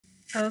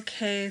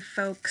Okay,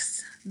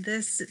 folks,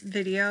 this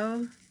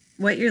video,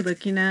 what you're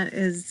looking at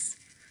is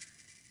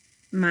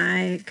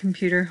my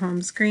computer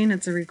home screen.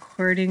 It's a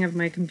recording of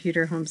my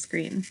computer home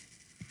screen.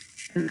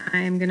 And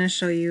I am going to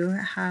show you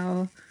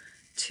how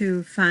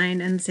to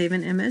find and save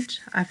an image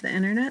off the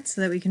internet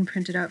so that we can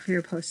print it out for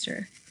your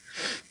poster.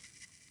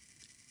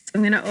 So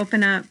I'm going to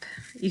open up,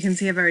 you can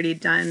see I've already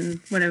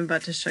done what I'm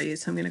about to show you,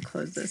 so I'm going to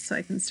close this so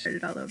I can start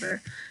it all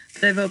over.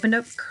 But I've opened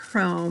up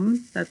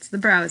Chrome, that's the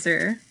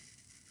browser.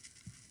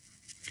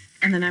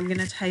 And then I'm going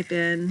to type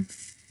in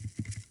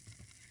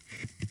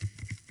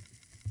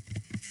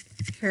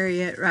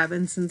Harriet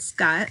Robinson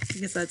Scott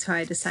because that's who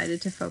I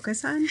decided to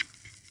focus on.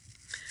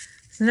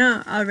 So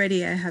now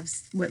already I have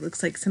what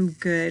looks like some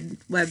good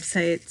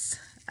websites.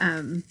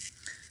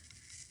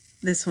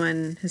 This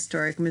one,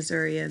 Historic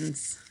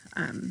Missourians,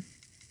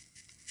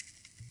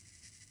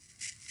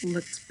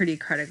 looks pretty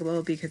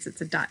credible because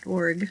it's a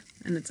 .org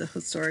and it's a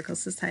historical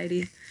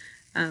society.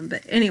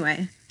 But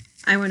anyway,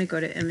 I want to go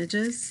to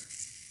images.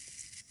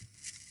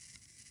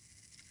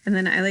 And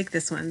then I like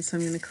this one, so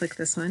I'm going to click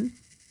this one.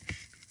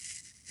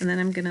 And then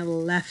I'm going to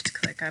left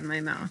click on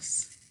my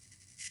mouse.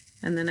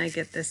 And then I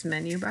get this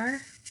menu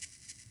bar.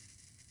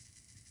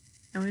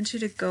 I want you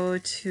to go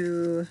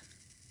to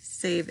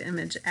Save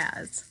Image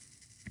As.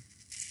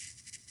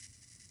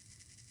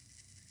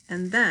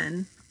 And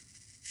then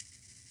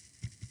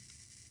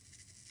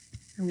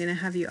I'm going to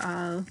have you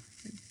all,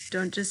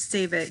 don't just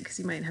save it because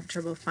you might have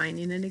trouble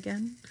finding it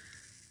again.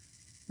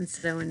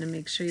 Instead, I want to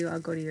make sure you all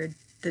go to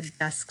the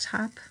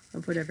desktop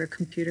of whatever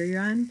computer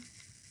you're on,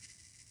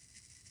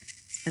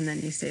 and then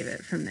you save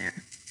it from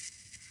there.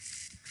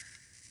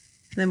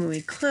 Then when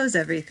we close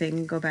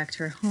everything, go back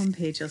to our home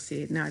page, you'll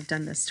see, now I've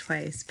done this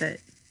twice,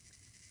 but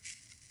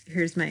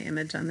here's my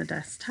image on the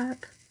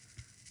desktop.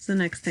 So the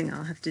next thing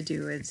I'll have to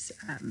do is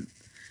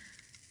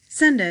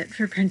send it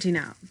for printing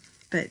out,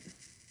 but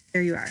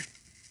there you are.